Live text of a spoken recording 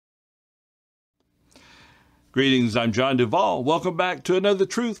Greetings, I'm John Duvall. Welcome back to another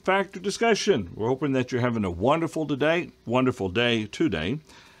Truth Factor discussion. We're hoping that you're having a wonderful day today,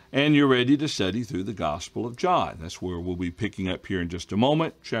 and you're ready to study through the Gospel of John. That's where we'll be picking up here in just a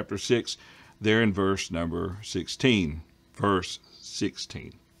moment, chapter 6, there in verse number 16. Verse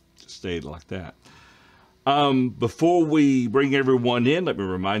 16. Just stay like that. Before we bring everyone in, let me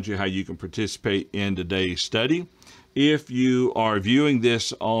remind you how you can participate in today's study. If you are viewing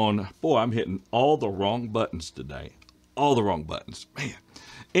this on, boy, I'm hitting all the wrong buttons today. All the wrong buttons, man.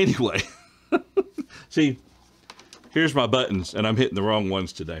 Anyway, see, here's my buttons, and I'm hitting the wrong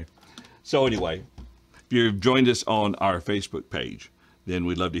ones today. So anyway, if you've joined us on our Facebook page, then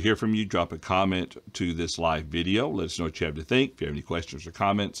we'd love to hear from you. Drop a comment to this live video. Let us know what you have to think. If you have any questions or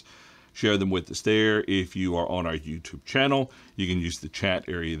comments, share them with us there. If you are on our YouTube channel, you can use the chat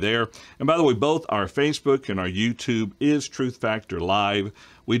area there. And by the way, both our Facebook and our YouTube is Truth Factor Live.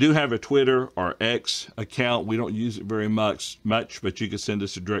 We do have a Twitter or X account. We don't use it very much, but you can send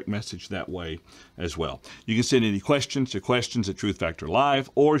us a direct message that way as well. You can send any questions to questions at Truth Factor Live,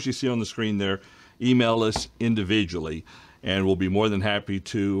 or as you see on the screen there, email us individually. And we'll be more than happy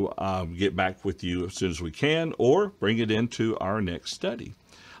to get back with you as soon as we can, or bring it into our next study.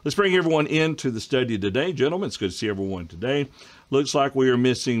 Let's bring everyone into the study today. Gentlemen, it's good to see everyone today. Looks like we are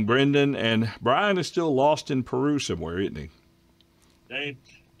missing Brendan, and Brian is still lost in Peru somewhere, isn't he? Dave,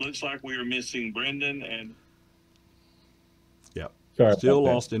 looks like we are missing Brendan, and yep, still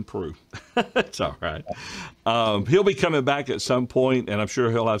lost in Peru. It's all right. He'll be coming back at some point, and I'm sure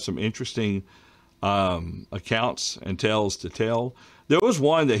he'll have some interesting accounts and tales to tell. There was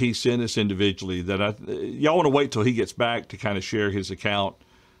one that he sent us individually that y'all want to wait till he gets back to kind of share his account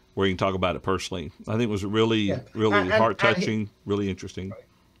where he can talk about it personally. I think it was really heart-touching, really interesting.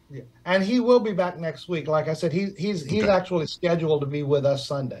 Yeah. And he will be back next week. Like I said, he's okay. Actually scheduled to be with us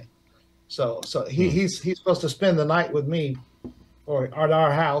Sunday. So he's supposed to spend the night with me or at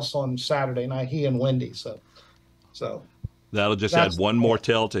our house on Saturday night, he and Wendy. So that'll just add one more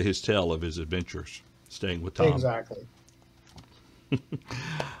tale to his tale of his adventures, staying with Tom. Exactly.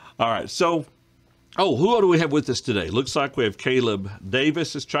 All right. So, who do we have with us today? Looks like we have Caleb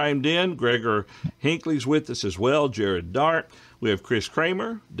Davis has chimed in. Gregor Hinckley's with us as well. Jared Dart. We have Chris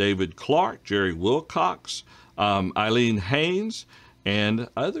Kramer, David Clark, Jerry Wilcox, Eileen Haynes, and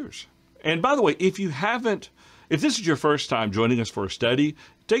others. And by the way, if this is your first time joining us for a study,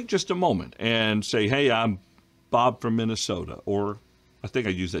 take just a moment and say, hey, I'm Bob from Minnesota, or I think I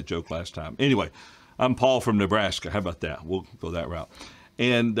used that joke last time. Anyway, I'm Paul from Nebraska. How about that? We'll go that route.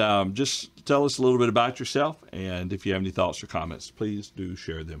 And just tell us a little bit about yourself. And if you have any thoughts or comments, please do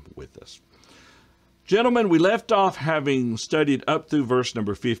share them with us. Gentlemen, we left off having studied up through verse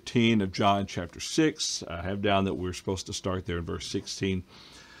number 15 of John chapter 6. I have down that we're supposed to start there in verse 16.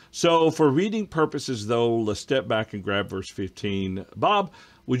 So for reading purposes, though, let's step back and grab verse 15. Bob,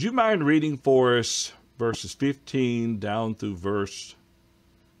 would you mind reading for us verses 15 down through verse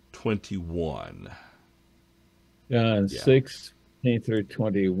 21? John 6, 15 through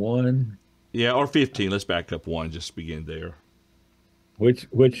 21. Yeah, or 15. Let's back up one. Just begin there. Which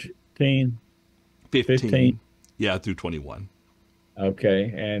 15? 15. Yeah, through 21.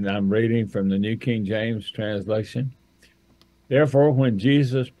 Okay, and I'm reading from the New King James translation. Therefore, when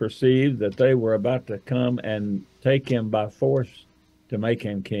Jesus perceived that they were about to come and take him by force to make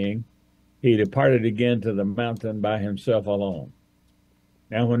him king, he departed again to the mountain by himself alone.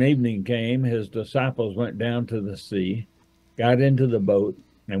 Now, when evening came, his disciples went down to the sea, got into the boat,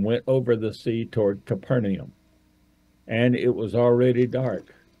 and went over the sea toward Capernaum. And it was already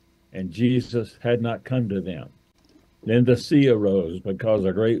dark, and Jesus had not come to them. Then the sea arose because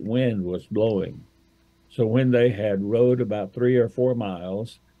a great wind was blowing. So when they had rowed about 3 or 4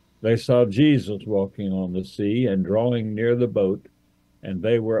 miles, they saw Jesus walking on the sea and drawing near the boat, and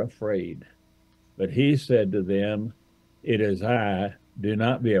they were afraid. But he said to them, "It is I, do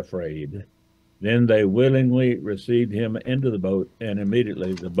not be afraid." Then they willingly received him into the boat, and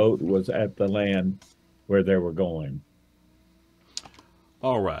immediately the boat was at the land where they were going.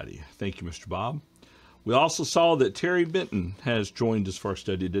 All righty. Thank you, Mr. Bob. We also saw that Terry Benton has joined us for our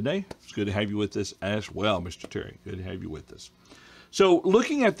study today. It's good to have you with us as well, Mr. Terry. Good to have you with us. So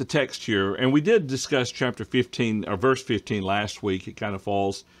looking at the text here, and we did discuss chapter 15, or verse 15 last week. It kind of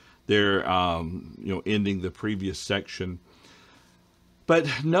falls there, ending the previous section.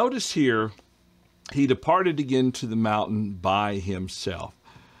 But notice here, he departed again to the mountain by himself.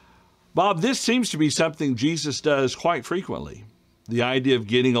 Bob, this seems to be something Jesus does quite frequently, the idea of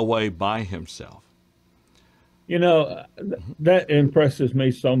getting away by himself. You know, that impresses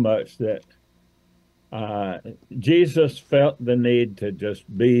me so much that Jesus felt the need to just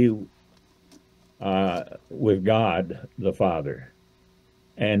be with God the Father,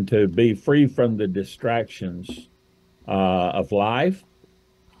 and to be free from the distractions of life,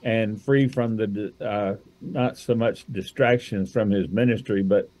 and free from the not so much distractions from his ministry,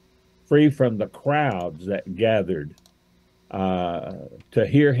 but free from the crowds that gathered to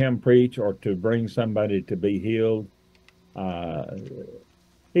hear him preach or to bring somebody to be healed.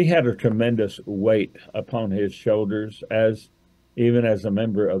 He had a tremendous weight upon his shoulders, as even as a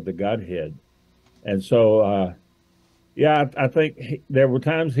member of the Godhead. And so, yeah, I think there were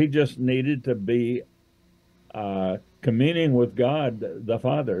times he just needed to be communing with God the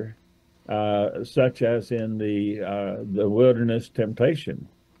Father, such as in the wilderness temptation.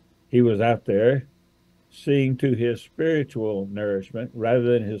 He was out there seeing to his spiritual nourishment rather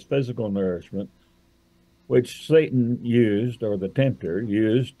than his physical nourishment, which Satan used, or the tempter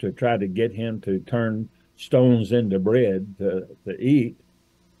used, to try to get him to turn stones into bread to eat.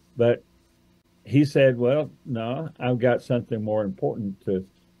 But he said, well, no, I've got something more important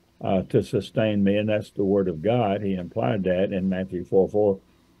to sustain me, and that's the word of God. He implied that in Matthew 4:4.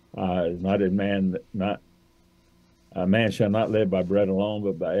 A man shall not live by bread alone,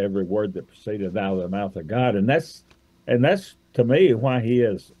 but by every word that proceedeth out of the mouth of God. And that's to me why he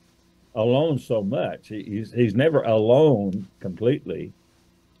is alone so much. He's never alone completely.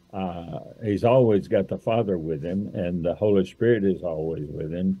 He's always got the Father with him, and the Holy Spirit is always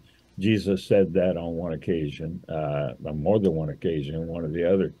with him. Jesus said that on one occasion, on more than one occasion, one or the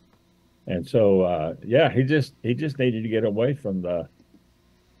other. And so, yeah, he just needed to get away from the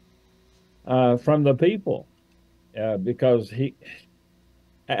people, because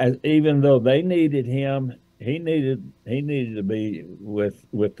even though they needed him, he needed to be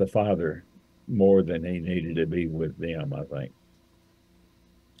with the Father more than he needed to be with them, I think.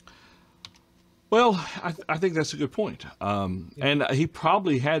 Well, I think that's a good point. And he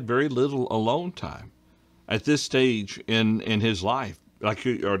probably had very little alone time at this stage in his life, like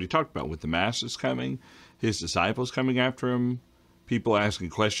you already talked about, with the masses coming, his disciples coming after him, people asking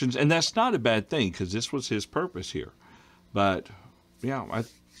questions. And that's not a bad thing, because this was his purpose here. But, yeah,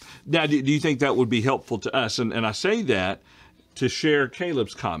 now, do you think that would be helpful to us? And I say that to share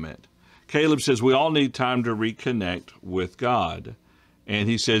Caleb's comment. Caleb says we all need time to reconnect with God. And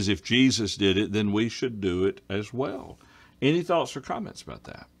he says if Jesus did it, then we should do it as well. Any thoughts or comments about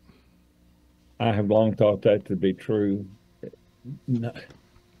that? I have long thought that to be true.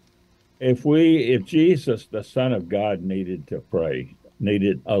 If Jesus, the Son of God, needed to pray,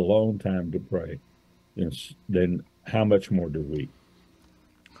 needed alone time to pray, then how much more do we?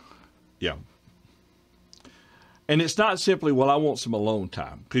 Yeah. And it's not simply, well, I want some alone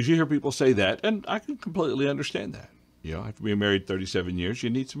time, because you hear people say that, and I can completely understand that. After being married 37 years, you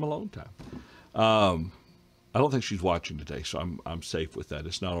need some alone time. I don't think she's watching today, so I'm safe with that.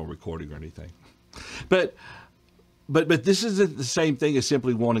 It's not on recording or anything. But this isn't the same thing as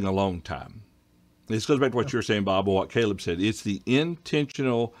simply wanting alone time. This goes back to what you were saying, Bob, or what Caleb said. It's the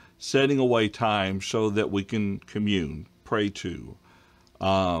intentional setting away time so that we can commune, pray to,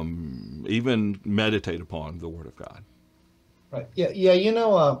 even meditate upon the Word of God. Right.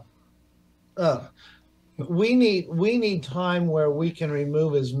 Yeah. We need time where we can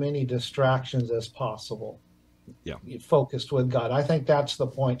remove as many distractions as possible. Yeah. Focused with God. I think that's the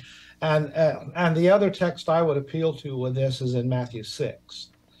point. And the other text I would appeal to with this is in Matthew 6.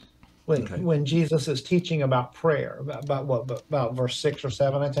 When Jesus is teaching about prayer, about verse 6 or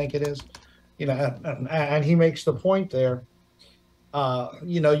 7, I think it is. And he makes the point there.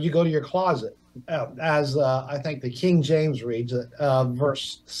 You go to your closet, as I think the King James reads it,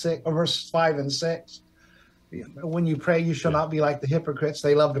 verse 5 and 6. When you pray, you shall not be like the hypocrites.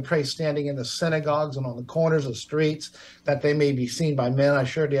 They love to pray standing in the synagogues and on the corners of streets, that they may be seen by men. I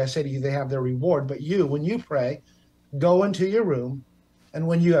say to you, they have their reward. But you, when you pray, go into your room, and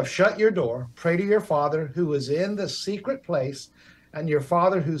when you have shut your door, pray to your Father who is in the secret place, and your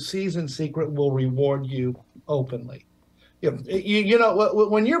Father who sees in secret will reward you openly.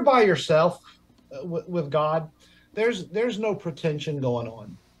 When you're by yourself with God, there's no pretension going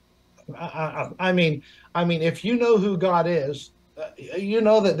on. I mean, if you know who God is, you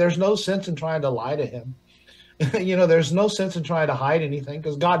know that there's no sense in trying to lie to him. There's no sense in trying to hide anything,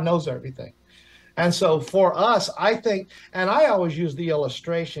 because God knows everything. And so for us, I think, and I always use the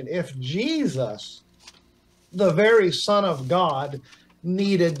illustration, if Jesus, the very Son of God,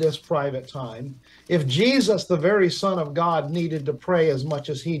 needed this private time, if Jesus, the very Son of God, needed to pray as much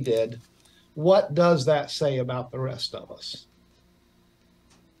as he did, what does that say about the rest of us?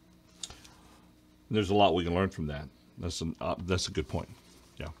 There's a lot we can learn from that. That's a good point.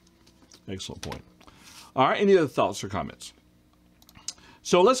 Yeah, excellent point. All right, any other thoughts or comments?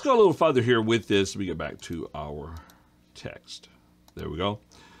 So let's go a little further here with this. We get back to our text. There we go.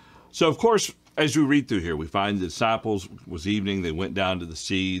 So, of course, as we read through here, we find the disciples, it was evening, they went down to the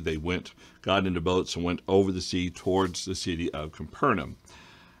sea, got into boats and went over the sea towards the city of Capernaum.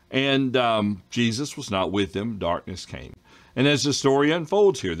 And Jesus was not with them, darkness came. And as the story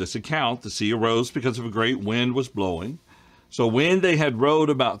unfolds here, this account, the sea arose because of a great wind was blowing. So when they had rowed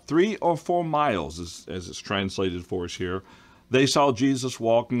about 3 or 4 miles, as it's translated for us here, they saw Jesus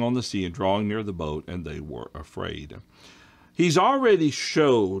walking on the sea and drawing near the boat, and they were afraid. He's already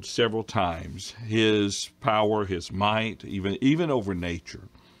showed several times his power, his might, even over nature.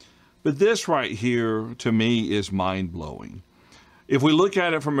 But this right here, to me, is mind-blowing. If we look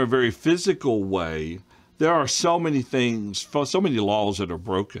at it from a very physical way, there are so many things, so many laws that are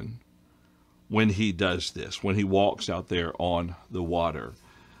broken when he does this, when he walks out there on the water.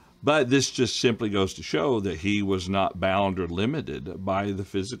 But this just simply goes to show that he was not bound or limited by the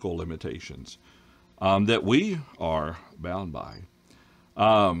physical limitations that we are bound by.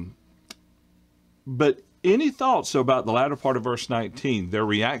 But any thoughts about the latter part of verse 19, their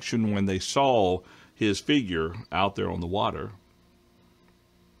reaction when they saw his figure out there on the water?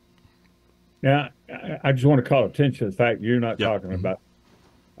 Now, I just want to call attention to the fact you're not talking about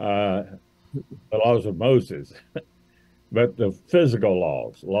the laws of Moses, but the physical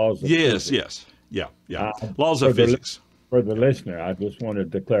laws of yes, physics. yes, yeah. Laws of physics. For the listener, I just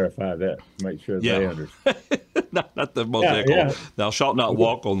wanted to clarify that, make sure they understand. not the Mosaic. Thou shalt not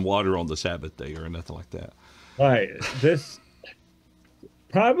walk on water on the Sabbath day or nothing like that. Right. This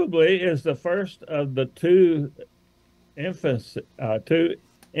probably is the first of the two instances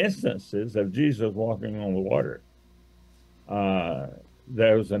of Jesus walking on the water.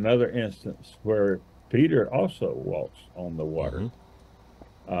 There was another instance where Peter also walks on the water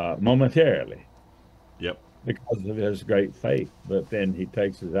momentarily. Yep. Because of his great faith, but then he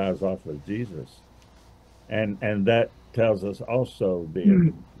takes his eyes off of Jesus, and that tells us also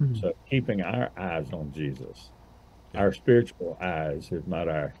so keeping our eyes on Jesus, our spiritual eyes, if not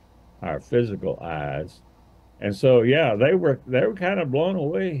our physical eyes. And so, they were kind of blown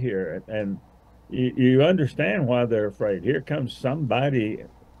away here, and you understand why they're afraid. Here comes somebody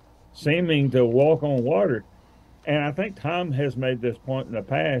seeming to walk on water, and I think Tom has made this point in the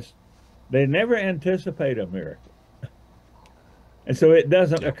past. They never anticipate a miracle. And so it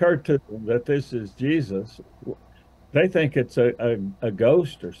doesn't occur to them that this is Jesus. They think it's a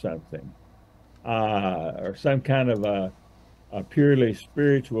ghost or something, or some kind of a purely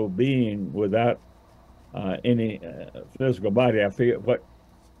spiritual being without any physical body. I forget what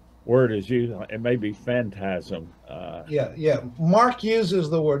word is used. It may be phantasm. Mark uses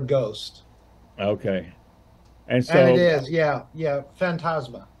the word ghost. Okay. And it is,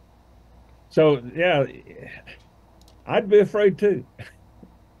 phantasma. So, I'd be afraid too.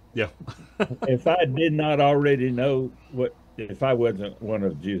 Yeah. If I did not already know if I was one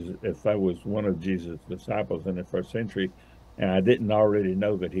of Jesus' disciples in the first century, and I didn't already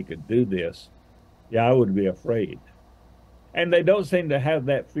know that he could do this, I would be afraid. And they don't seem to have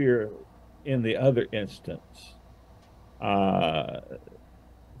that fear in the other instance,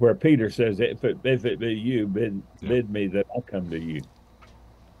 where Peter says, if it be you, bid me that I'll come to you.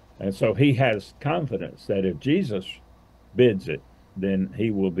 And so he has confidence that if Jesus bids it, then he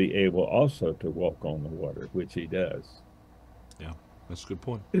will be able also to walk on the water, which he does. Yeah, that's a good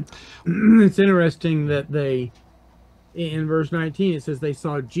point. It's interesting that in verse 19, it says they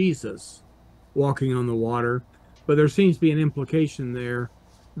saw Jesus walking on the water, but there seems to be an implication there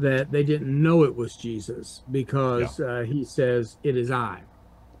that they didn't know it was Jesus, because he says, "It is I."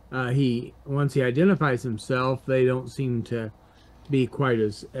 Once he identifies himself, they don't seem to be quite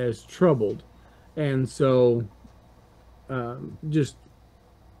as troubled. And so just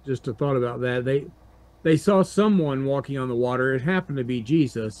a thought about that, they saw someone walking on the water. It happened to be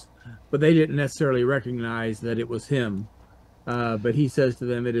Jesus, but they didn't necessarily recognize that it was him. But he says to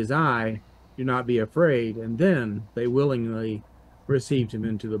them, "It is I, do not be afraid." And then they willingly received him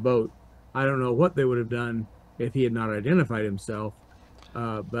into the boat. I don't know what they would have done if he had not identified himself,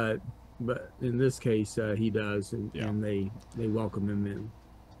 but in this case, he does, and they welcome him in.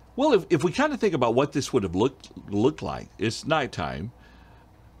 Well, if we kind of think about what this would have looked like, it's nighttime.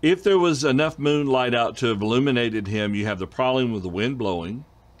 If there was enough moonlight out to have illuminated him, you have the problem with the wind blowing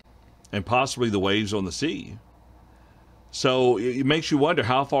and possibly the waves on the sea. So it makes you wonder,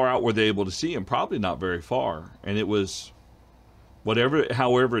 how far out were they able to see him? Probably not very far. And it was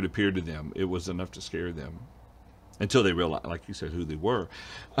however it appeared to them, it was enough to scare them, until they realized, like you said, who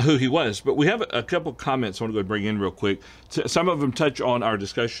he was. But we have a couple comments I want to go and bring in real quick. Some of them touch on our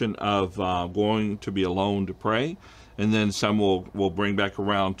discussion of going to be alone to pray, and then some will bring back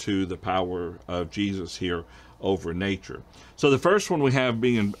around to the power of Jesus here over nature. So the first one we have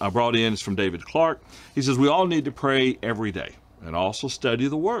being brought in is from David Clark. He says, we all need to pray every day and also study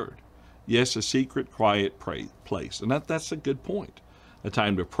the Word. Yes, a secret, quiet place. And that's a good point. A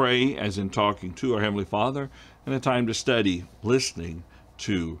time to pray, as in talking to our Heavenly Father, and a time to study, listening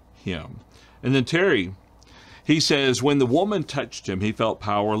to Him. And then Terry, he says, when the woman touched him, he felt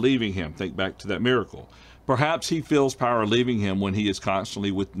power leaving him. Think back to that miracle. Perhaps he feels power leaving him when he is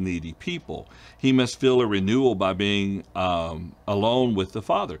constantly with needy people. He must feel a renewal by being alone with the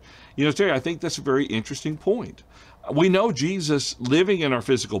Father. You know, Terry, I think that's a very interesting point. We know Jesus living in our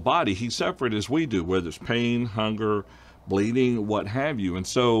physical body, he suffered as we do, whether it's pain, hunger, bleeding, what have you. And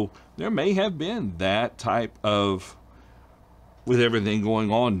so there may have been that type of, with everything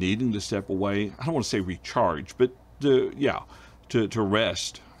going on, needing to step away. I don't want to say recharge, but to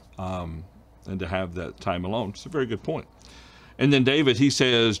rest and to have that time alone. It's a very good point. And then David, he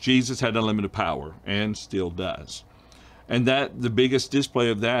says Jesus had unlimited power and still does. And that the biggest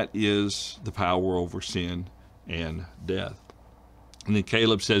display of that is the power over sin and death. And then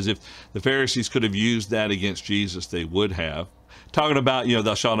Caleb says if the Pharisees could have used that against Jesus, they would have. Talking about,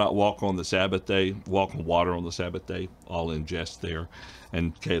 thou shalt not walk on the Sabbath day, walk on water on the Sabbath day, all in jest there.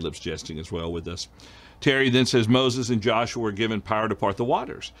 And Caleb's jesting as well with us. Terry then says Moses and Joshua were given power to part the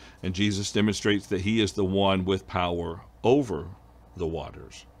waters. And Jesus demonstrates that he is the one with power over the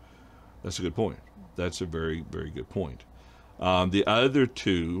waters. That's a good point. That's a very, very good point. The other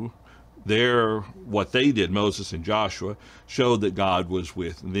two, what they did, Moses and Joshua, showed that God was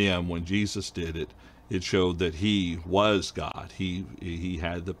with them. When Jesus did it, it showed that he was God. He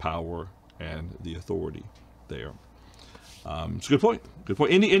had the power and the authority there. It's a good point. Good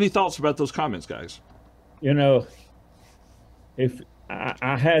point. Any thoughts about those comments, guys? If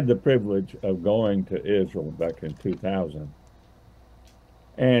I had the privilege of going to Israel back in 2000,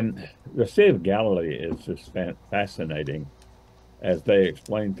 and the Sea of Galilee is just fascinating as they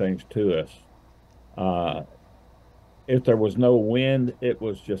explain things to us. If there was no wind, it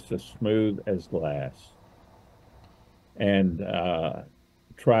was just as smooth as glass. And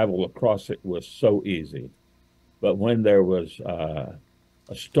travel across it was so easy. But when there was a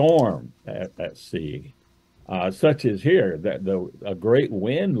storm at sea, such as here, that a great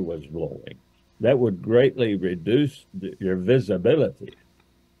wind was blowing, that would greatly reduce your visibility.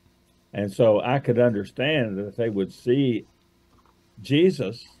 And so I could understand that if they would see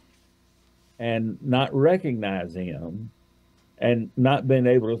Jesus and not recognize him and not being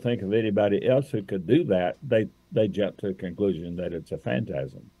able to think of anybody else who could do that, they jump to the conclusion that it's a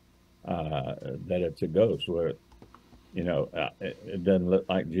phantasm, that it's a ghost, where, it doesn't look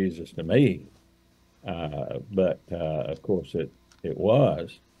like Jesus to me. But of course it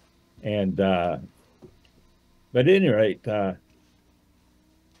was. And, but at any rate,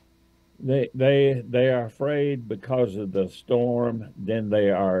 they are afraid because of the storm. Then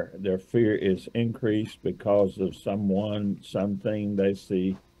their fear is increased because of something they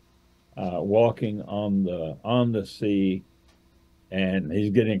see walking on the sea, and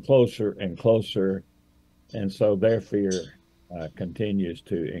he's getting closer and closer, and so their fear continues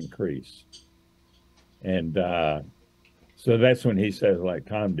to increase. And so that's when he says, like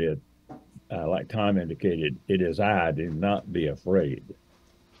Tom did, like Tom indicated, "It is I. Do not be afraid."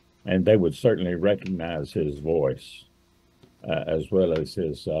 And they would certainly recognize his voice, as well as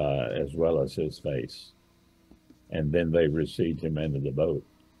his face. And then they received him into the boat.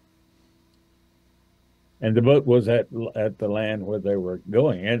 And the boat was at the land where they were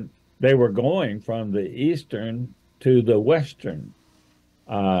going, and they were going from the eastern to the western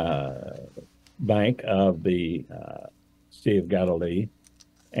bank of the Sea of Galilee.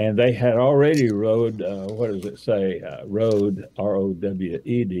 And they had already rowed, rowed,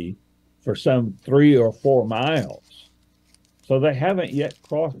 R-O-W-E-D, for some 3 or 4 miles. So they haven't yet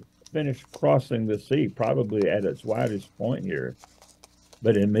finished crossing the sea, probably at its widest point here.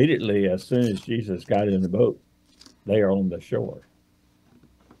 But immediately, as soon as Jesus got in the boat, they are on the shore.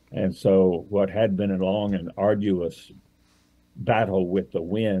 And so what had been a long and arduous battle with the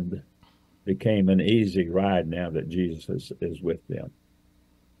wind became an easy ride now that Jesus is with them.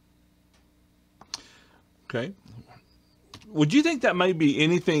 Okay. Would you think that may be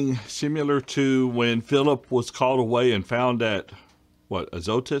anything similar to when Philip was called away and found at,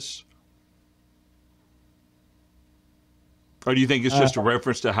 Azotus? Or do you think it's just a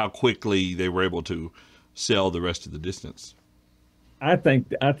reference to how quickly they were able to sail the rest of the distance? I think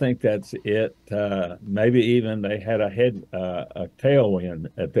that's it. Maybe even they had a tailwind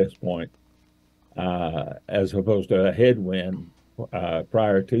at this point, as opposed to a headwind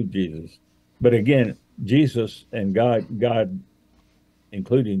prior to Jesus But again, Jesus and God,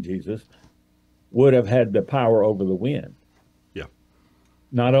 including Jesus, would have had the power over the wind. Yeah.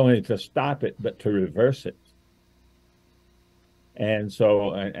 Not only to stop it, but to reverse it. And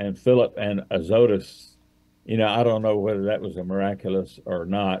so, and Philip and Azotus, I don't know whether that was a miraculous or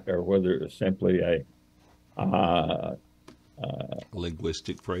not, or whether it was simply a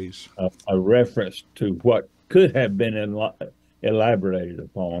linguistic phrase, a reference to what could have been elaborated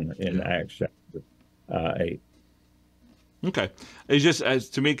upon in Acts chapter 8. Okay. It's just, as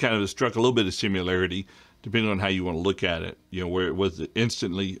to me, kind of struck a little bit of similarity, depending on how you want to look at it, where it was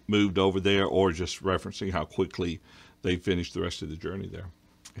instantly moved over there, or just referencing how quickly they finished the rest of the journey there.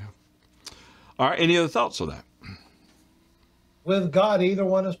 Yeah. All right. Any other thoughts on that? With God, either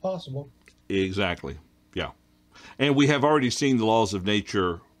one is possible. Exactly. Yeah. And we have already seen the laws of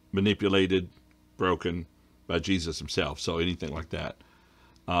nature manipulated, broken by Jesus himself. So anything like that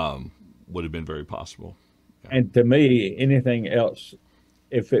would have been very possible. Yeah. And to me, anything else,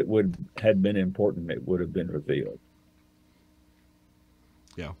 if it had been important, it would have been revealed.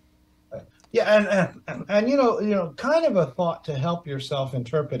 Yeah. Yeah, and kind of a thought to help yourself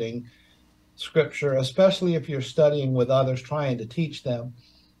interpreting Scripture, especially if you're studying with others, trying to teach them,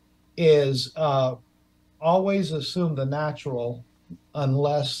 is always assume the natural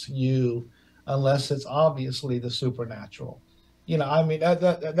unless it's obviously the supernatural.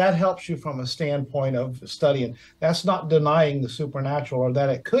 That helps you from a standpoint of studying. That's not denying the supernatural or that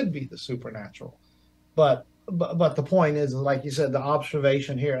it could be the supernatural, but the point is, like you said, the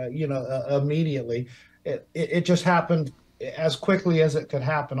observation here, immediately, it just happened as quickly as it could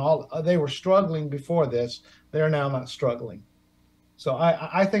happen. They were struggling before this; they're now not struggling. So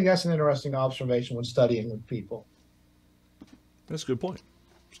I think that's an interesting observation when studying with people. That's a good point.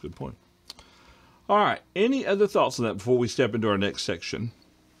 That's a good point. All right. Any other thoughts on that before we step into our next section?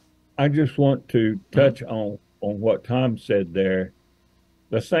 I just want to touch on what Tom said there.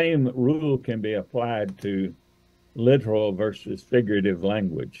 The same rule can be applied to literal versus figurative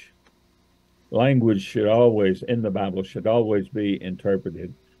language. Language should always, in the Bible, should always be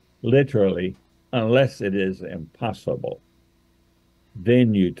interpreted literally unless it is impossible.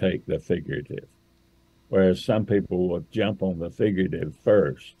 Then you take the figurative. Whereas some people will jump on the figurative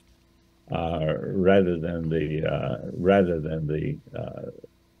first, rather than the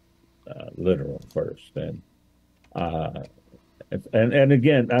literal first. And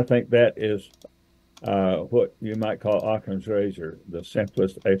again, I think that is what you might call Occam's razor. The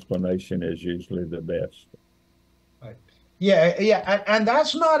simplest explanation is usually the best. Right. Yeah, and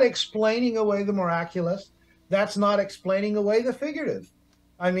that's not explaining away the miraculous. That's not explaining away the figurative.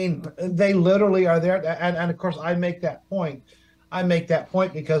 I mean, they literally are there. And of course, I make that point.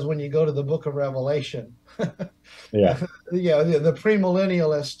 Because when you go to the book of Revelation, the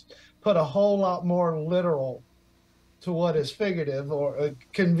premillennialists put a whole lot more literal to what is figurative, or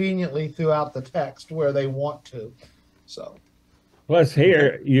conveniently throughout the text where they want to. So, plus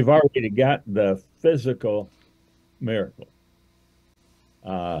here you've already got the physical miracle,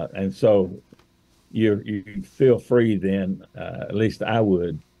 and so you feel free then, at least I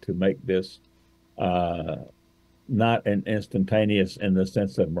would, to make this not an instantaneous in the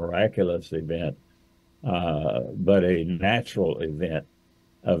sense of miraculous event, but a natural event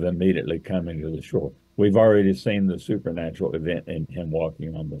of immediately coming to the shore. We've already seen the supernatural event in him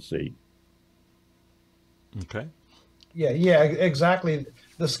walking on the sea. Okay. Yeah, exactly.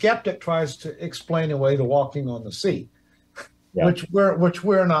 The skeptic tries to explain away the walking on the sea, which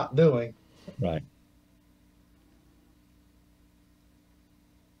we're not doing. Right.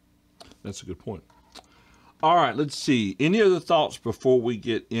 That's a good point. All right, let's see. Any other thoughts before we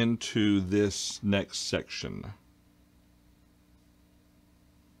get into this next section?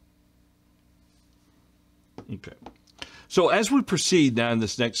 Okay. So as we proceed now in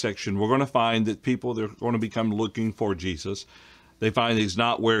this next section, we're going to find that people, they're going to become looking for Jesus. They find he's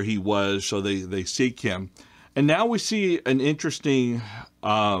not where he was, so they seek him. And now we see an interesting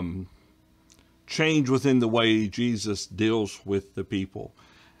change within the way Jesus deals with the people.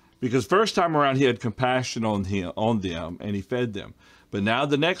 Because first time around, he had compassion on them, and he fed them. But now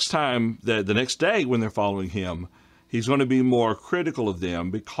the next time, the next day when they're following him, he's going to be more critical of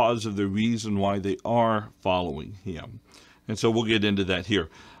them because of the reason why they are following him. And so we'll get into that here.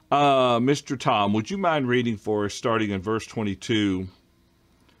 Mr. Tom, would you mind reading for us, starting in verse 22?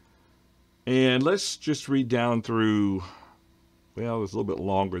 And let's just read down through, well, it's a little bit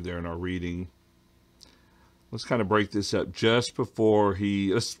longer there in our reading. Let's kind of break this up just before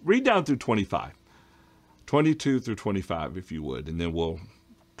let's read down through 25. 22 through 25, if you would, and then we'll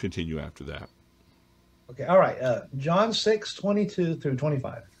continue after that. Okay, all right. John 6, 22 through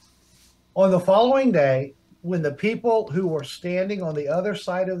 25. On the following day, when the people who were standing on the other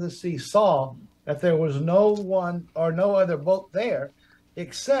side of the sea saw that there was no one or no other boat there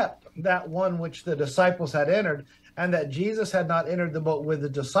except that one which the disciples had entered, and that Jesus had not entered the boat with the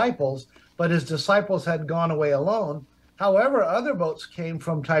disciples, but his disciples had gone away alone. However, other boats came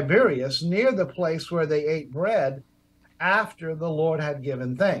from Tiberias near the place where they ate bread after the Lord had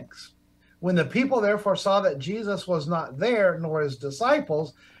given thanks. When the people therefore saw that Jesus was not there, nor his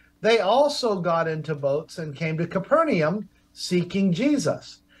disciples, they also got into boats and came to Capernaum seeking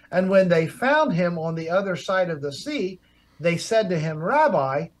Jesus. And when they found him on the other side of the sea, they said to him,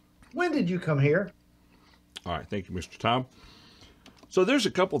 Rabbi, when did you come here? All right, thank you, Mr. Tom. So there's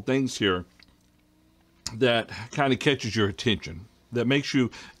a couple things here that kind of catches your attention, that makes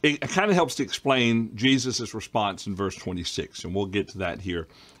you, it kind of helps to explain Jesus' response in verse 26, and we'll get to that here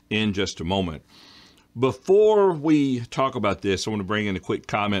in just a moment. Before we talk about this, I want to bring in a quick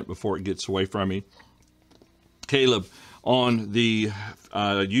comment before it gets away from me. Caleb, on the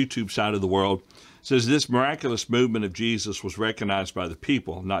YouTube side of the world, says this miraculous movement of Jesus was recognized by the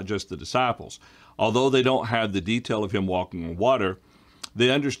people, not just the disciples. Although they don't have the detail of him walking on water, they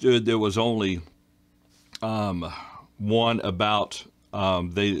understood there was only one about,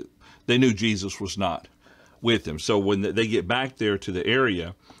 they knew Jesus was not with them. So when they get back there to the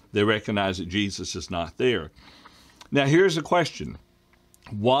area, they recognize that Jesus is not there. Now, here's a question.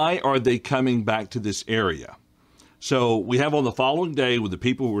 Why are they coming back to this area? So we have on the following day, with the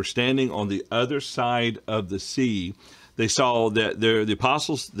people who were standing on the other side of the sea, they saw that the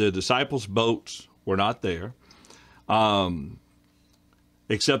apostles, the disciples' boats were not there,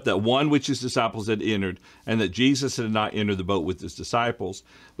 except that one which his disciples had entered, and that Jesus had not entered the boat with his disciples,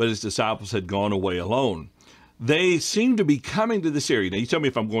 but his disciples had gone away alone. They seem to be coming to this area. Now, you tell me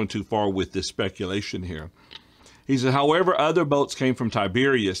if I'm going too far with this speculation here. He said, however, other boats came from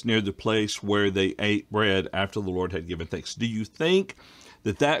Tiberias near the place where they ate bread after the Lord had given thanks. Do you think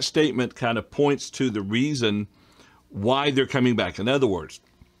that that statement kind of points to the reason why they're coming back? In other words,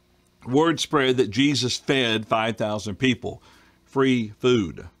 word spread that Jesus fed 5,000 people, free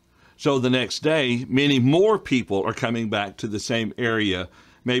food. So the next day, many more people are coming back to the same area,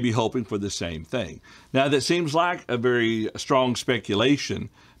 maybe hoping for the same thing. Now, that seems like a very strong speculation,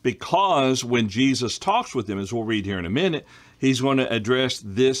 because when Jesus talks with them, as we'll read here in a minute, he's going to address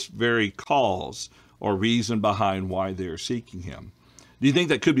this very cause or reason behind why they're seeking him. Do you think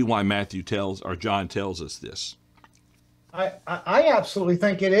that could be why Matthew tells, or John tells us this? I absolutely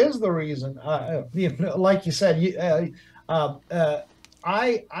think it is the reason. Like you said,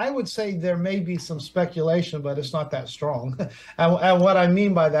 I would say there may be some speculation, but it's not that strong. And what I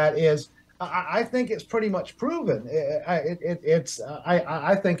mean by that is, I think it's pretty much proven.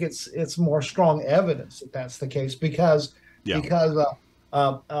 I think it's more strong evidence that that's the case, because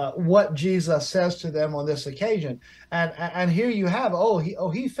what Jesus says to them on this occasion, and here you have,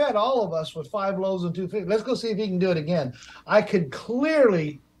 he fed all of us with 5 loaves and 2 fish. Let's go see if he can do it again. I could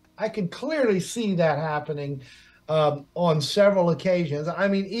clearly see that happening on several occasions. I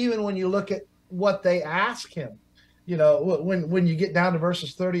mean, even when you look at what they ask him. You know, when you get down to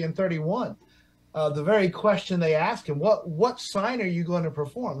verses 30 and 31, the very question they ask him, what sign are you going to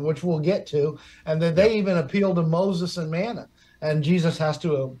perform, which we'll get to, and then they even appeal to Moses and manna, and Jesus has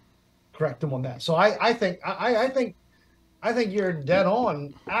to correct them on that. So I think you're dead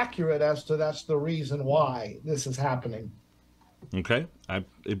on accurate as to that's the reason why this is happening. Okay, I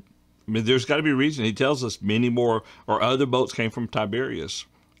mean, there's got to be a reason. He tells us many more or other boats came from Tiberias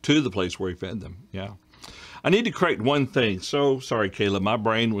to the place where he fed them. Yeah. I need to correct one thing. So sorry, Caleb, my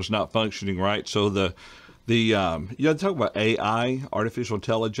brain was not functioning right. So you talk about AI, artificial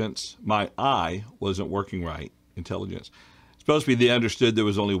intelligence. My I wasn't working right. Intelligence. It's supposed to be they understood there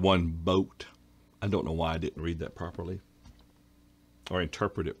was only one boat. I don't know why I didn't read that properly or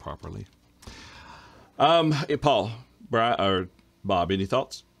interpret it properly. Paul, Brian, or Bob, any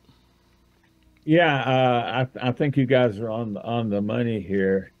thoughts? Yeah, I think you guys are on the money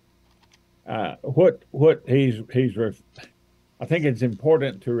here. What I think it's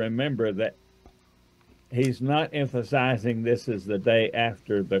important to remember that he's not emphasizing this as the day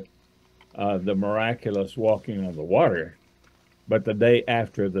after the miraculous walking on the water, but the day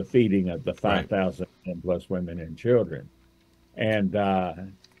after the feeding of the 5,000 and plus women and children, and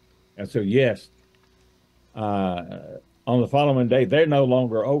so yes, on the following day they're no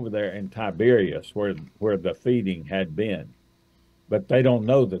longer over there in Tiberias where the feeding had been, but they don't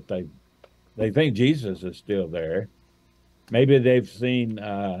know that they think Jesus is still there. Maybe they've seen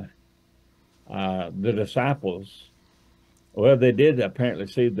the disciples. Well, they did apparently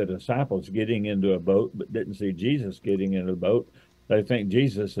see the disciples getting into a boat, but didn't see Jesus getting into a boat. They think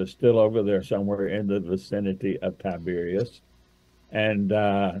Jesus is still over there somewhere in the vicinity of Tiberias. And,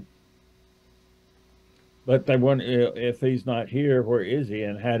 but they want, if he's not here, where is he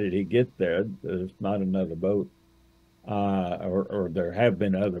and how did he get there? There's not another boat. Or there have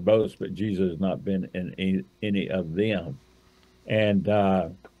been other boats, but Jesus has not been in any of them. And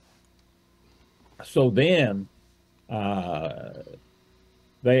so then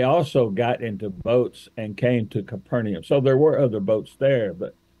they also got into boats and came to Capernaum. So there were other boats there,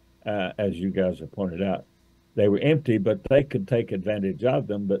 but as you guys have pointed out, they were empty, but they could take advantage of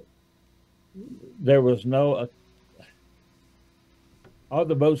them. But there was no, all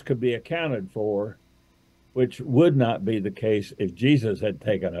the boats could be accounted for, which would not be the case if Jesus had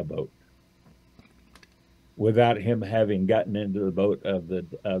taken a boat without him having gotten into the boat of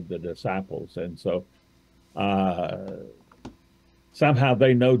the disciples. And so somehow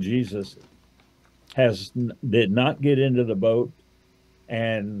they know Jesus did not get into the boat,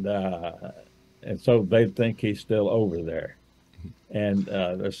 and so they think he's still over there. And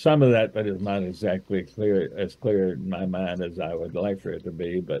there's some of that, but it's not exactly as clear in my mind as I would like for it to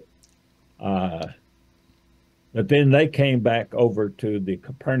be. But then they came back over to the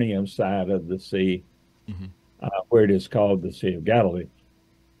Capernaum side of the sea, where it is called the Sea of Galilee.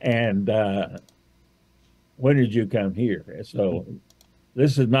 And when did you come here? So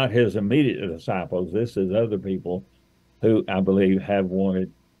this is not his immediate disciples. This is other people who I believe have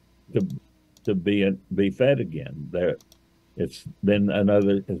wanted to be fed again. It's been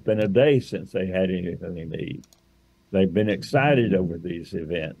a day since they had anything to eat. They've been excited over these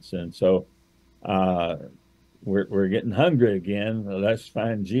events, and so we're getting hungry again. Let's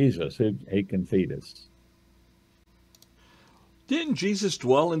find Jesus who he can feed us. Didn't Jesus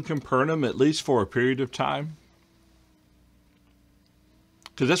dwell in Capernaum at least for a period of time?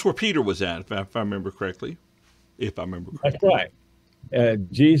 Because that's where Peter was at, if I remember correctly. That's right.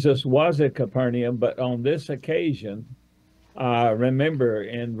 Jesus was at Capernaum, but on this occasion, remember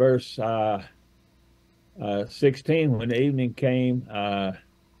in verse 16, when the evening came,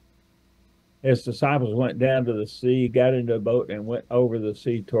 his disciples went down to the sea, got into a boat, and went over the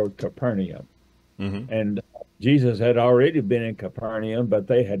sea toward Capernaum. And Jesus had already been in Capernaum, but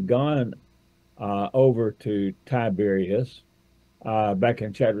they had gone over to Tiberias. Back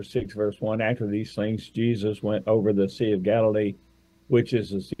in chapter 6, verse 1, after these things, Jesus went over the Sea of Galilee, which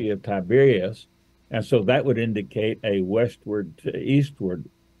is the Sea of Tiberias. And so that would indicate a westward to eastward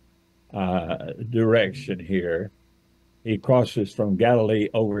direction here. He crosses from Galilee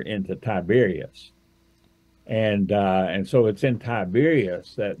over into Tiberias. And so it's in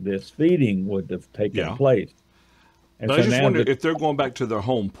Tiberias that this feeding would have taken place. And but so I just wonder if they're going back to their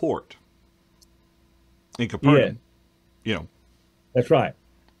home port in Capernaum. Yeah. That's right.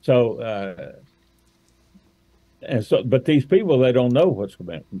 So, but these people, they don't know what's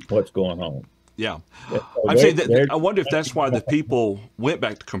going on. Yeah. So I'm saying that I wonder if that's why the people went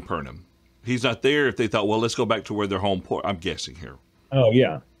back to Capernaum. He's not there if they thought, well, let's go back to where their home port. I'm guessing here. Oh,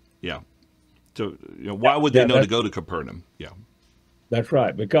 yeah. Yeah. So, why would they know to go to Capernaum? Yeah. That's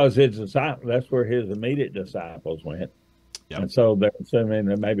right, because that's where his immediate disciples went. Yeah. And so they're assuming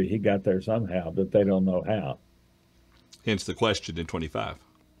that maybe he got there somehow, but they don't know how. Hence the question in 25.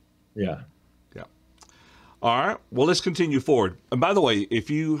 Yeah. Yeah. All right. Well, let's continue forward. And by the way, if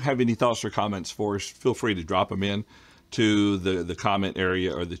you have any thoughts or comments for us, feel free to drop them in to the comment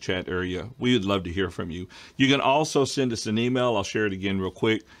area or the chat area. We would love to hear from you. You can also send us an email. I'll share it again real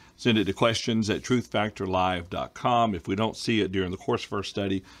quick. Send it to questions@truthfactorlive.com. If we don't see it during the course of our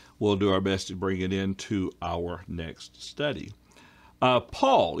study, we'll do our best to bring it into our next study.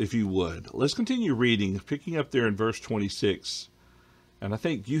 Paul, if you would, let's continue reading, picking up there in verse 26. And I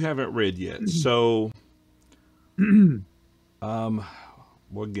think you haven't read yet. So, well,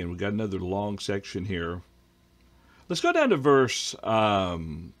 again, we got another long section here. Let's go down to verse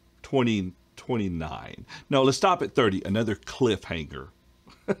 29. No, let's stop at 30, another cliffhanger.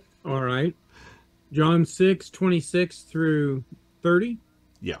 All right. John 6:26 through 30?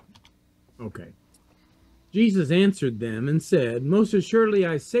 Yeah. Okay. Jesus answered them and said, "Most assuredly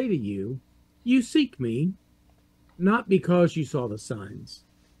I say to you, you seek me, not because you saw the signs,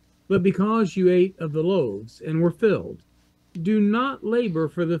 but because you ate of the loaves and were filled. Do not labor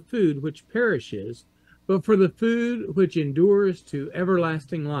for the food which perishes, but for the food which endures to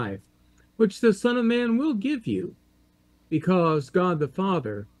everlasting life, which the Son of Man will give you, because God the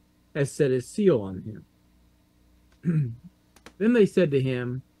Father has set his seal on him." Then they said to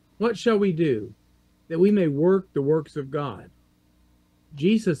him, "What shall we do, that we may work the works of God?"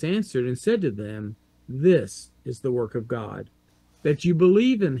 Jesus answered and said to them, "This is the work of God, that you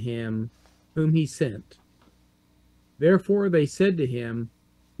believe in him whom he sent." Therefore they said to him,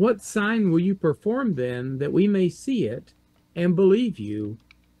 what sign will you perform then, that we may see it and believe you?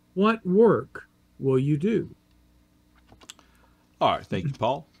 What work will you do? All right, thank you,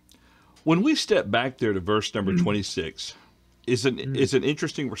 Paul. When we step back there to verse number 26, is an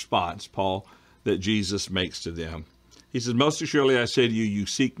interesting response, Paul, that Jesus makes to them. He says, most assuredly I say to you, you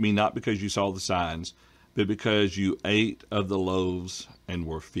seek me not because you saw the signs, but because you ate of the loaves and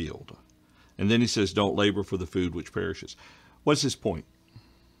were filled. And then he says, don't labor for the food which perishes. What's his point?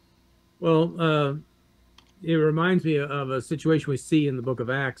 Well, it reminds me of a situation we see in the book of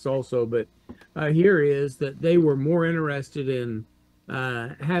Acts also, but here is that they were more interested in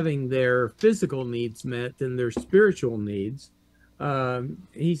having their physical needs met than their spiritual needs.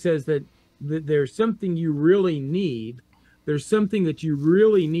 He says that there's something you really need. There's something that you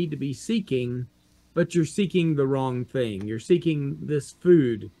really need to be seeking, but you're seeking the wrong thing. You're seeking this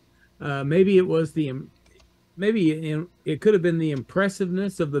food. Maybe it was it could have been the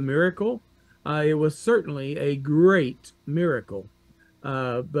impressiveness of the miracle. It was certainly a great miracle,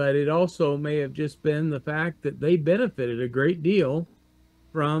 but it also may have just been the fact that they benefited a great deal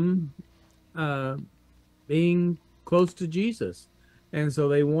from being close to Jesus. And so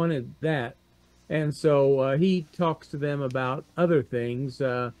they wanted that. And so he talks to them about other things.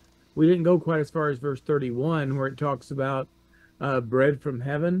 We didn't go quite as far as verse 31, where it talks about bread from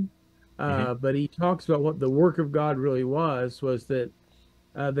heaven. But he talks about what the work of God really was that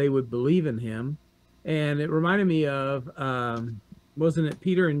they would believe in him. And it reminded me of, wasn't it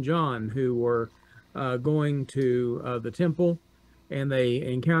Peter and John who were going to the temple, and they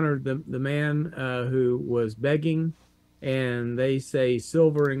encountered the man who was begging, and they say,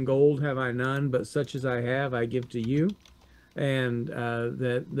 silver and gold have I none, but such as I have I give to you. And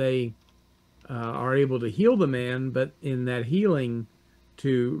that they are able to heal the man, but in that healing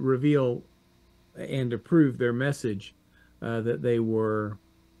to reveal and to prove their message that they were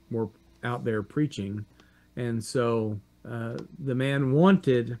out there preaching. And so the man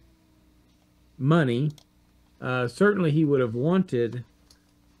wanted money. Certainly he would have wanted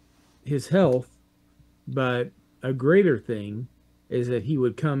his health, but a greater thing is that he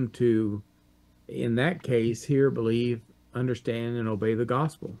would come to, in that case, hear, believe, understand, and obey the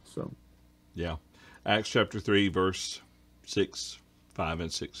gospel. So, yeah, Acts chapter 3, verse 6, 5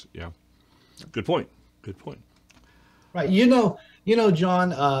 and 6. Yeah, good point. Good point. Right. John,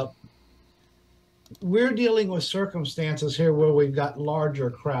 we're dealing with circumstances here where we've got larger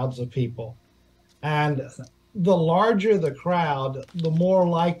crowds of people. And the larger the crowd, the more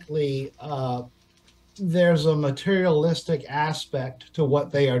likely there's a materialistic aspect to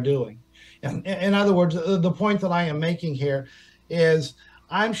what they are doing. In other words, the point that I am making here is,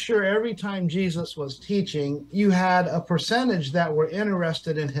 I'm sure every time Jesus was teaching, you had a percentage that were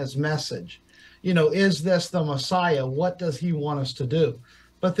interested in his message. Is this the Messiah? What does he want us to do?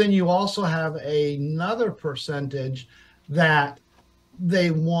 But then you also have another percentage that they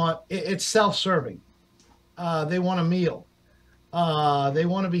want, it's self-serving. They want a meal. They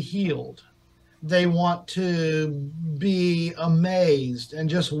want to be healed. They want to be amazed and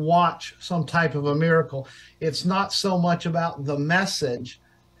just watch some type of a miracle. It's not so much about the message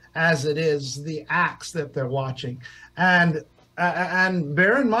as it is the acts that they're watching. And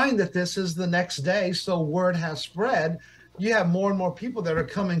bear in mind that this is the next day, so word has spread. You have more and more people that are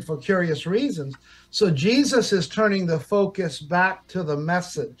coming for curious reasons. So Jesus is turning the focus back to the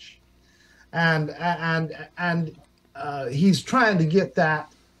message, and he's trying to get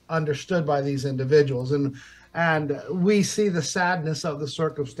that understood by these individuals. And we see the sadness of the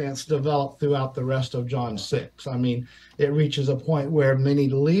circumstance develop throughout the rest of John 6. I mean, it reaches a point where many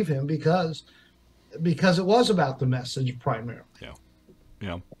leave him because it was about the message primarily.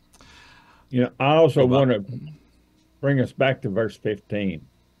 Yeah. I also want to bring us back to verse 15.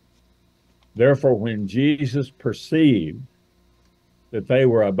 Therefore, when Jesus perceived that they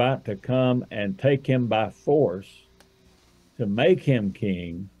were about to come and take him by force to make him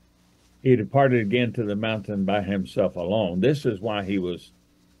king, he departed again to the mountain by himself alone. This is why he was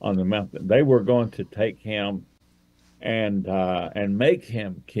on the mountain. They were going to take him and make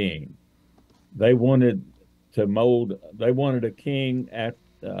him king. They wanted a king, a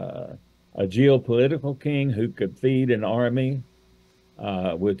geopolitical king who could feed an army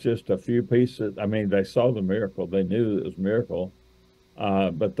with just a few pieces. I mean, they saw the miracle. They knew it was a miracle.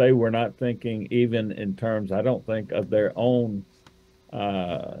 But they were not thinking even in terms, I don't think, of their own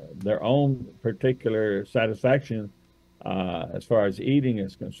particular satisfaction as far as eating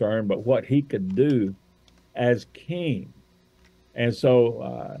is concerned, but what he could do as king. And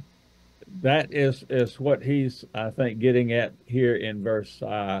so that is what he's, I think, getting at here in verse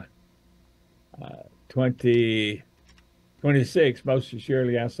 26. 26, most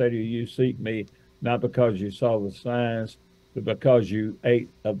assuredly I say to you, you seek me not because you saw the signs, but because you ate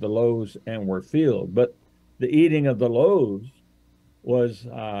of the loaves and were filled. But the eating of the loaves was,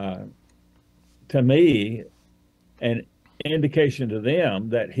 to me, an indication to them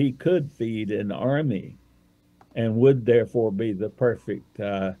that he could feed an army and would therefore be the perfect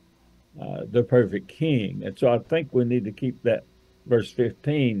king. And so I think we need to keep that verse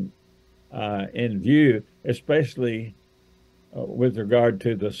 15 in view, especially with regard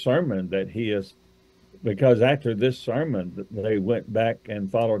to the sermon that he is, because after this sermon, they went back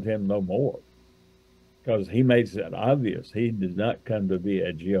and followed him no more, because he makes it obvious he did not come to be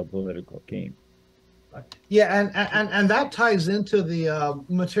a geopolitical king. Yeah, and that ties into the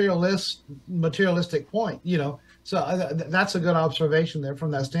materialistic point, you know. So that's a good observation there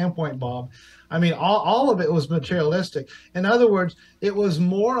from that standpoint, Bob. I mean, all of it was materialistic. In other words, it was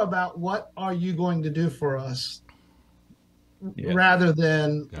more about what are you going to do for us, rather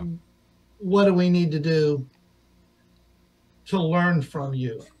than what do we need to do to learn from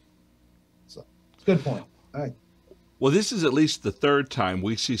you. So, good point. All right. Well, this is at least the third time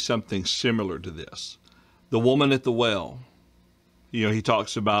we see something similar to this. The woman at the well, you know, he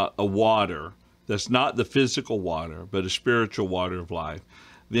talks about a water that's not the physical water, but a spiritual water of life.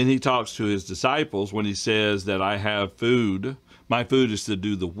 Then he talks to his disciples when he says that I have food. My food is to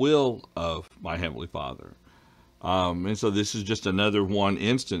do the will of my Heavenly Father. And so this is just another one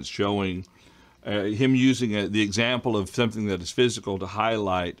instance showing him using the example of something that is physical to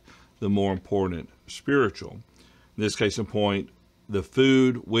highlight the more important spiritual. In this case in point, the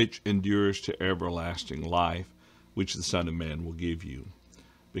food which endures to everlasting life, which the Son of Man will give you.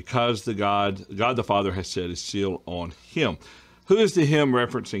 Because God the Father has set his seal on him. Who is the him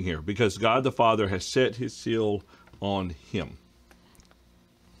referencing here? Because God the Father has set his seal on him.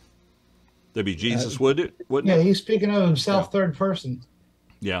 That'd be Jesus, wouldn't it? Yeah, he's speaking of himself, third person.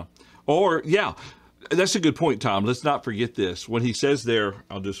 Yeah. Or, that's a good point, Tom. Let's not forget this. When he says there,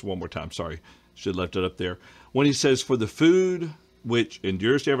 I'll do this one more time. Sorry. Should have left it up there. When he says, for the food which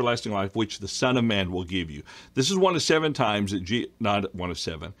endures to everlasting life, which the Son of Man will give you. This is one of several times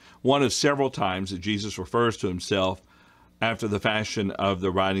that one of several times that Jesus refers to himself after the fashion of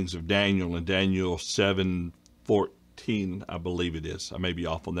the writings of Daniel in Daniel 7:14, I believe it is. I may be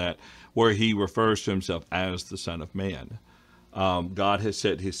off on that, where he refers to himself as the Son of Man. God has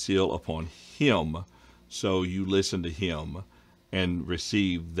set his seal upon him, so you listen to him and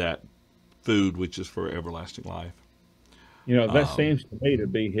receive that food which is for everlasting life. You know, that seems to me to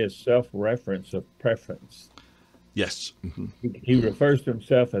be his self-reference of preference. Yes. Mm-hmm. He refers to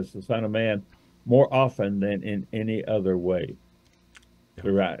himself as the Son of Man more often than in any other way.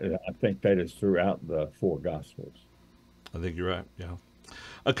 Yeah. I think that is throughout the four Gospels. I think you're right, yeah.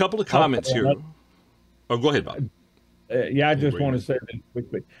 A couple of comments here. Oh, go ahead, Bob. I just want to say this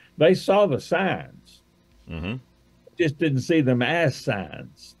quickly. They saw the signs, just didn't see them as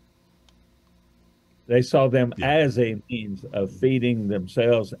signs. They saw them as a means of feeding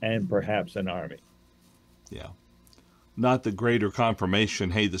themselves and perhaps an army. Yeah. Not the greater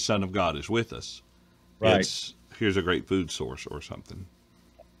confirmation, hey, the Son of God is with us. Right. It's, here's a great food source or something.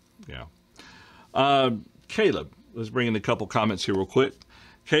 Yeah. Caleb, let's bring in a couple comments here real quick.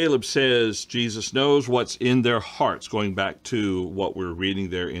 Caleb says Jesus knows what's in their hearts, going back to what we're reading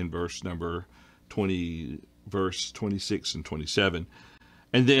there in verse 26 and 27.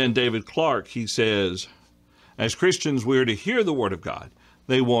 And then David Clark, he says, as Christians, we're to hear the word of God.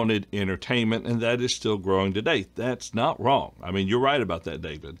 They wanted entertainment, and that is still growing today. That's not wrong. I mean, you're right about that,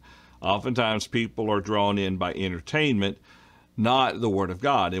 David. Oftentimes people are drawn in by entertainment, not the word of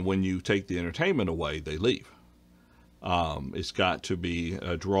God. And when you take the entertainment away, they leave. It's got to be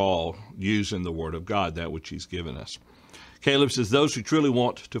a draw using the word of God, that which he's given us. Caleb says, those who truly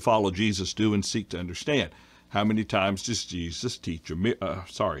want to follow Jesus do and seek to understand. How many times does Jesus teach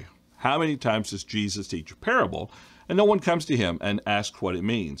how many times does Jesus teach a parable and no one comes to him and asks what it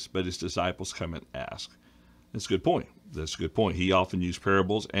means, but his disciples come and ask? That's a good point. That's a good point. He often used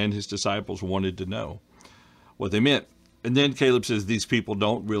parables, and his disciples wanted to know what they meant. And then Caleb says these people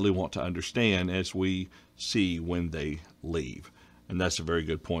don't really want to understand, as we see when they leave. And that's a very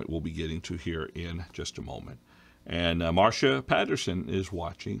good point we'll be getting to here in just a moment. And Marcia Patterson is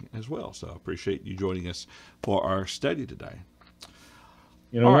watching as well. So I appreciate you joining us for our study today.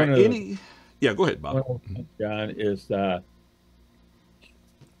 You know, all right. Go ahead, Bob. John, is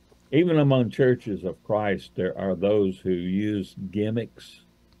even among churches of Christ, there are those who use gimmicks.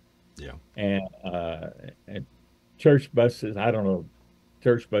 Yeah. And church buses, I don't know,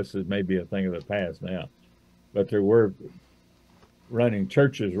 church buses may be a thing of the past now, but there were running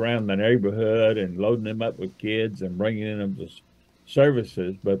churches around the neighborhood and loading them up with kids and bringing them to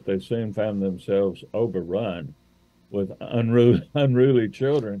services, but they soon found themselves overrun with unruly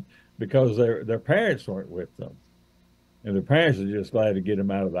children because their parents weren't with them. And the parents are just glad to get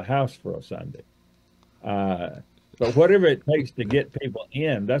them out of the house for a Sunday. But whatever it takes to get people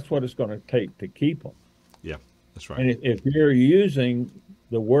in, that's what it's going to take to keep them. Yeah, that's right. And if you're using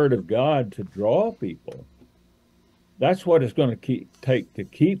the Word of God to draw people, that's what it's going to take to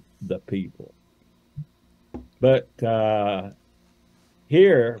keep the people. But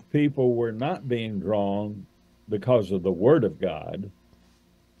here, people were not being drawn because of the Word of God.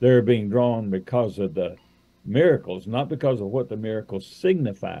 They're being drawn because of the miracles, not because of what the miracles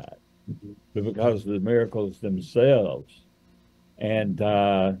signified, but because of the miracles themselves. And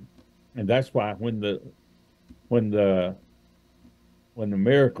that's why when the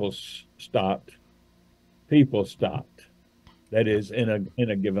miracles stopped, people stopped. That is, in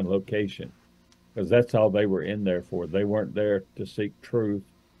a given location, because that's all they were in there for. They weren't there to seek truth.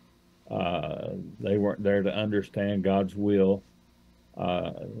 They weren't there to understand God's will.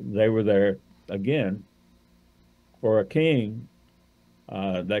 They were there, again, for a king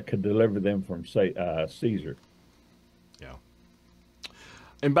that could deliver them from Caesar. Yeah.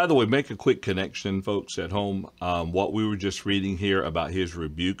 And by the way, make a quick connection, folks at home. What we were just reading here about his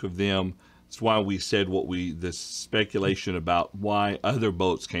rebuke of them. That's why we said this speculation about why other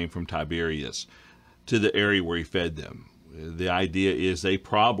boats came from Tiberias to the area where he fed them. The idea is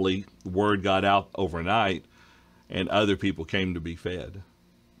word got out overnight and other people came to be fed.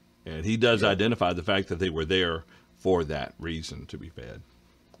 And he does identify the fact that they were there for that reason, to be fed.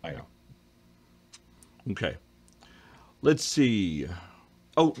 Yeah. Okay. Let's see.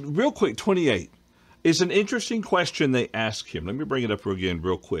 Oh, real quick, 28. It's an interesting question they ask him. Let me bring it up again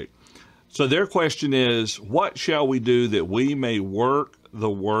real quick. So their question is, what shall we do that we may work the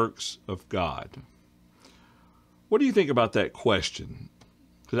works of God? What do you think about that question?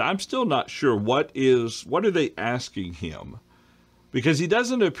 Because I'm still not sure what are they asking him? Because he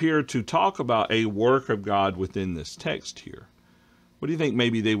doesn't appear to talk about a work of God within this text here. What do you think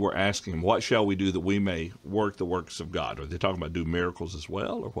maybe they were asking him? What shall we do that we may work the works of God? Are they talking about do miracles as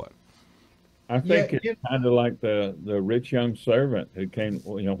well, or what? I think it's kind of like the rich young servant who came,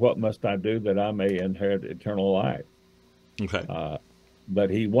 what must I do that I may inherit eternal life? Okay. But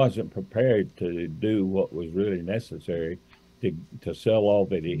he wasn't prepared to do what was really necessary to sell all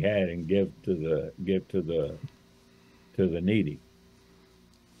that he had and give to the needy.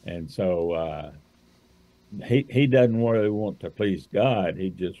 And so he doesn't really want to please God. He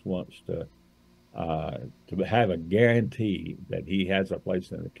just wants to have a guarantee that he has a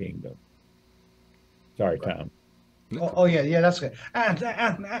place in the kingdom. Sorry, Tom. Oh yeah, that's good. And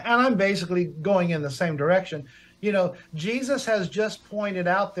I'm basically going in the same direction. Jesus has just pointed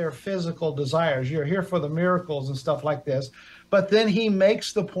out their physical desires. You're here for the miracles and stuff like this, but then he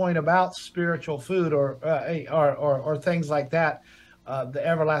makes the point about spiritual food or things like that, the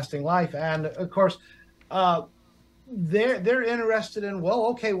everlasting life. And of course, they're interested in, well,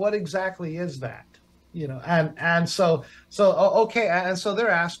 okay, what exactly is that? And so okay, and so they're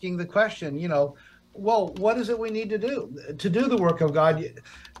asking the question, well, what is it we need to do the work of God?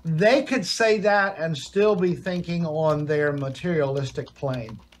 They could say that and still be thinking on their materialistic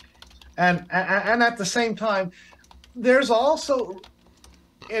plane. And at the same time, there's also,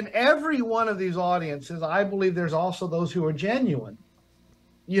 in every one of these audiences, I believe there's also those who are genuine,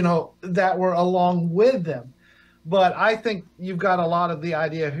 that were along with them. But I think you've got a lot of the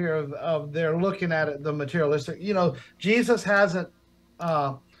idea here of they're looking at it, the materialistic. Jesus hasn't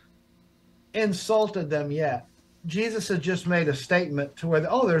insulted them yet. Jesus has just made a statement to where,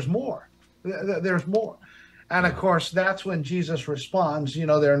 there's more. There's more. And of course, that's when Jesus responds,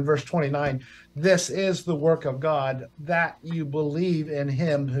 there in verse 29, this is the work of God, that you believe in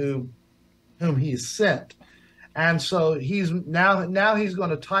him whom he's sent. And so now he's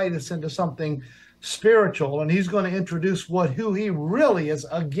going to tie this into something spiritual, and he's going to introduce who he really is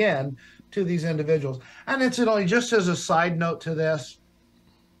again to these individuals. And incidentally, just as a side note to this,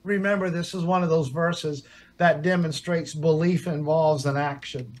 remember, this is one of those verses that demonstrates belief involves an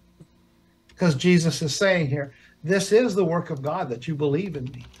action. Because Jesus is saying here, this is the work of God, that you believe in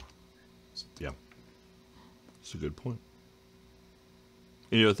me. Yeah. That's a good point.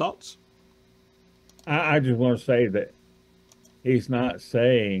 Any other thoughts? I just want to say that he's not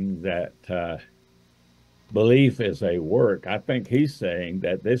saying that belief is a work. I think he's saying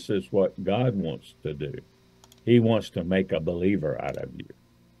that this is what God wants to do. He wants to make a believer out of you.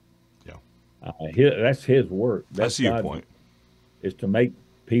 That's his work. That's your point. Is to make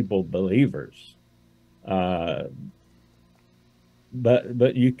people believers.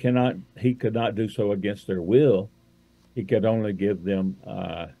 but you cannot. He could not do so against their will. He could only give them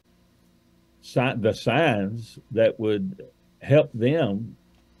the signs that would help them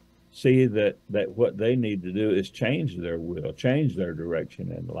see that what they need to do is change their will, change their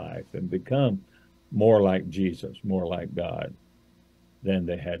direction in life, and become more like Jesus, more like God than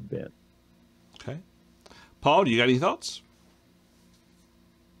they had been. Okay. Paul, do you got any thoughts?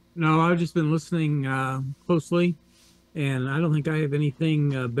 No, I've just been listening closely, and I don't think I have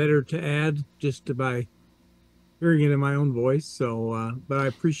anything better to add just by hearing it in my own voice. So, but I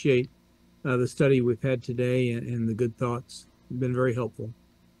appreciate the study we've had today and the good thoughts. It's been very helpful.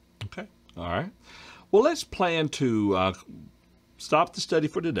 Okay. All right. Well, let's plan to stop the study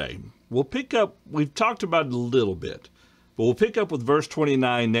for today. We'll pick up, we've talked about it a little bit, but we'll pick up with verse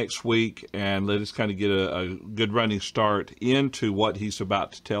 29 next week and let us kind of get a good running start into what he's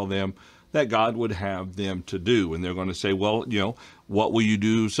about to tell them that God would have them to do. And they're going to say, well, you know, what will you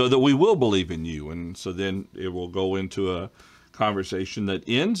do so that we will believe in you? And so then it will go into a conversation that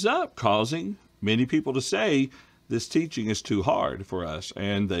ends up causing many people to say, this teaching is too hard for us,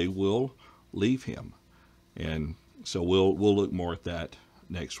 and they will leave him. And so we'll look more at that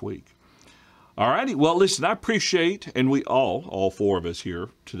next week. All righty. Well, listen, I appreciate, and we all four of us here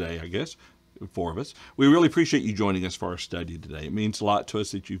today, I guess, four of us, we really appreciate you joining us for our study today. It means a lot to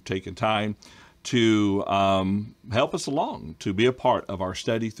us that you've taken time to help us along, to be a part of our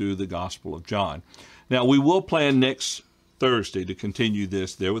study through the Gospel of John. Now, we will plan next Thursday to continue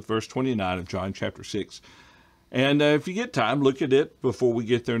this there with verse 29 of John chapter 6. And if you get time, look at it before we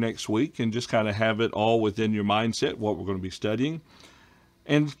get there next week and just kind of have it all within your mindset, what we're going to be studying.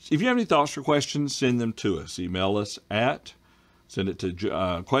 And if you have any thoughts or questions, send them to us. Email us send it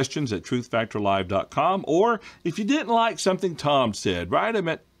to questions@truthfactorlive.com. Or if you didn't like something Tom said, write him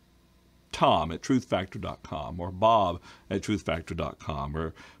at tom@truthfactor.com or bob@truthfactor.com.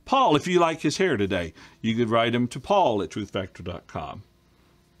 Or Paul, if you like his hair today, you could write him to paul@truthfactor.com.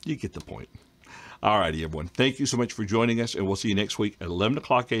 You get the point. All righty, everyone. Thank you so much for joining us, and we'll see you next week at 11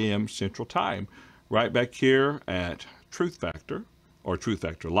 o'clock a.m. Central Time, right back here at Truth Factor or Truth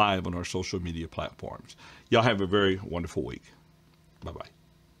Factor Live on our social media platforms. Y'all have a very wonderful week. Bye-bye.